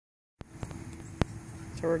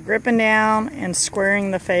So we're gripping down and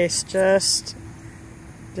squaring the face, just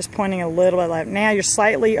pointing a little bit left. Now you're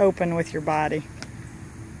slightly open with your body.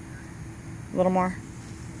 A little more.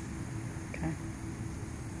 Okay.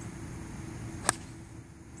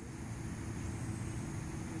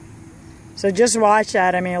 So just watch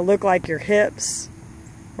that. I mean, it'll look like your hips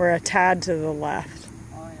were a tad to the left.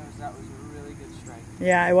 All I know is that was a really good strike.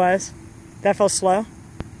 Yeah, it was. That felt slow?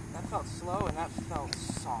 That felt slow and that felt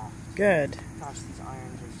soft. Good. Gosh, these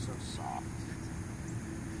irons are so soft.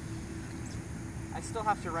 I still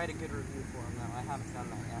have to write a good review for them though. I haven't done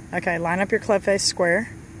that yet. Okay, line up your club face square.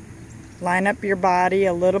 Line up your body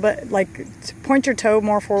a little bit, like point your toe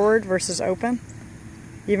more forward versus open.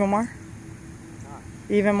 Even more?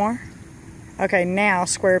 Even more? Okay, now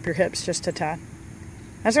square up your hips just a tad.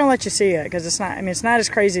 I just gonna let you see it because it's not, I mean, it's not as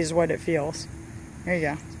crazy as what it feels. There you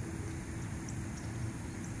go.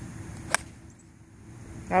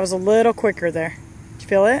 That was a little quicker there. Did you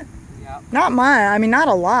feel it? Yeah. Not much, I mean, not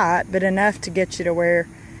a lot, but enough to get you to where,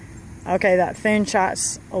 okay, that thin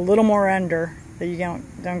shot's a little more under, that you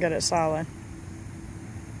don't get it solid.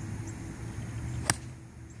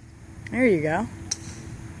 There you go.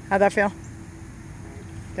 How'd that feel?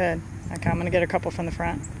 Good. Okay, I'm gonna get a couple from the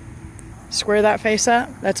front. Square that face up.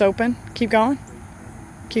 That's open. Keep going.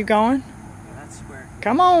 Keep going. Yeah, that's square.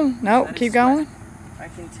 Come on. Nope, keep going. I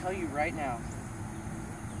can tell you right now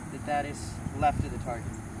that is left of the target.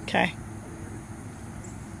 Okay.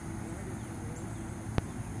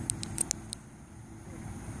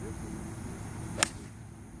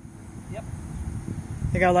 Yep.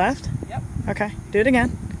 You go left? Yep. Okay. Do it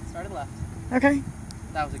again. Started left. Okay.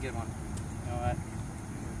 That was a good one. You know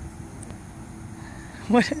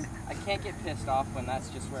what? What? I can't get pissed off when that's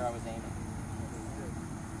just where I was aiming.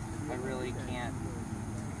 I really can't.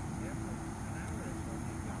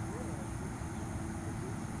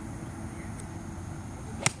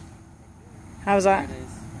 How was that? There it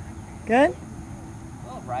is. Good?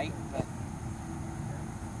 Well, right, but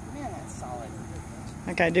man, that's solid.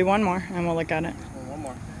 Okay, do one more and we'll look at it. Well, one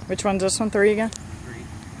more. Which one's this one? 3 again? 3.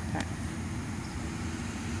 Okay.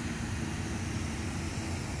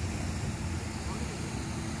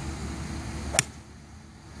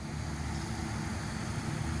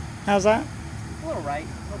 How's that? A little right,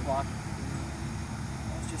 a little block.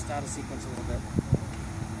 It's just out of sequence a little bit.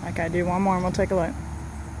 Okay, do one more and we'll take a look.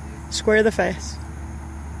 Square the face.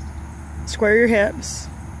 Square your hips.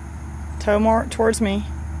 Toe more towards me.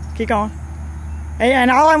 Keep going. And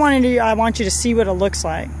all I want to do, I want you to see what it looks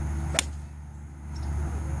like.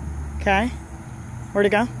 Okay? Where'd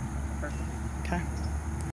it go?